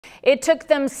It took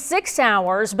them 6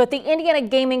 hours, but the Indiana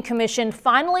Gaming Commission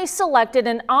finally selected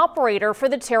an operator for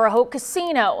the Terre Haute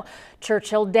Casino.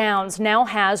 Churchill Downs now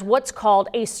has what's called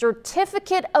a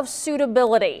certificate of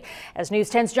suitability. As News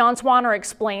 10's John Swanner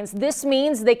explains, this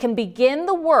means they can begin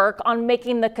the work on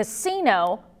making the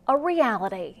casino a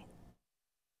reality.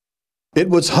 It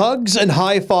was hugs and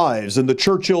high fives in the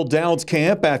Churchill Downs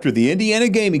camp after the Indiana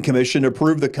Gaming Commission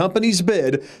approved the company's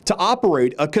bid to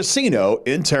operate a casino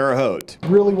in Terre Haute.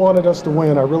 Really wanted us to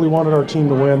win. I really wanted our team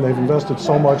to win. They've invested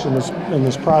so much in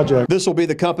this project. This will be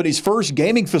the company's first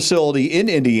gaming facility in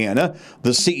Indiana. The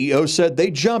CEO said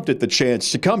they jumped at the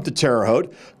chance to come to Terre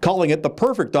Haute, calling it the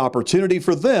perfect opportunity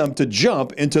for them to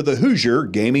jump into the Hoosier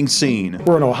gaming scene.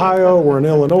 We're in Ohio, we're in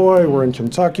Illinois, we're in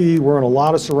Kentucky, we're in a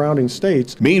lot of surrounding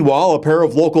states. Meanwhile, a pair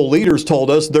of local leaders told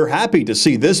us they're happy to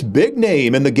see this big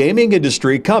name in the gaming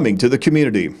industry coming to the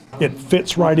community. It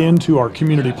fits right into our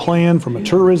community plan from a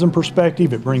tourism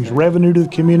perspective. It brings revenue to the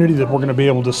community that we're going to be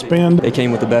able to spend. They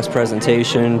came with the best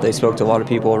presentation. They spoke to a lot of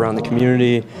people around the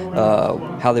community,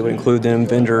 how they would include them,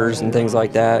 vendors and things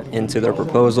like that, into their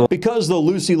proposal. Because the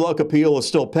Lucy Luck appeal is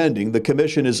still pending, the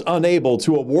commission is unable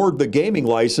to award the gaming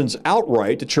license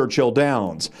outright to Churchill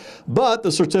Downs. But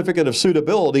the certificate of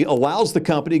suitability allows the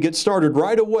company to get started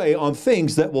right away on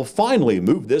things that will finally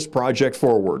move this project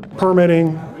forward.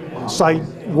 Permitting, site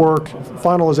work,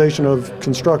 finalization of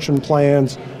construction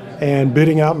plans, and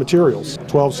bidding out materials.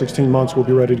 12, 16 months we'll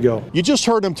be ready to go. You just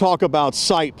heard him talk about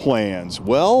site plans.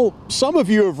 Well, some of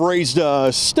you have raised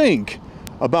a stink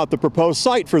about the proposed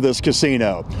site for this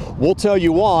casino. We'll tell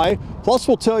you why, plus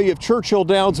we'll tell you if Churchill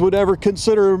Downs would ever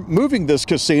consider moving this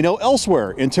casino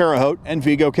elsewhere in Terre Haute and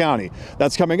Vigo County.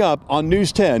 That's coming up on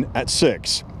News 10 at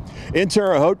 6. In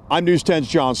Terre Haute, I'm News 10's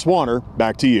John Swanner.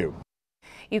 Back to you.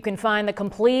 You can find the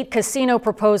complete casino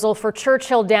proposal for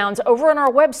Churchill Downs over on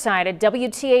our website at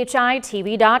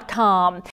WTHI-TV.com.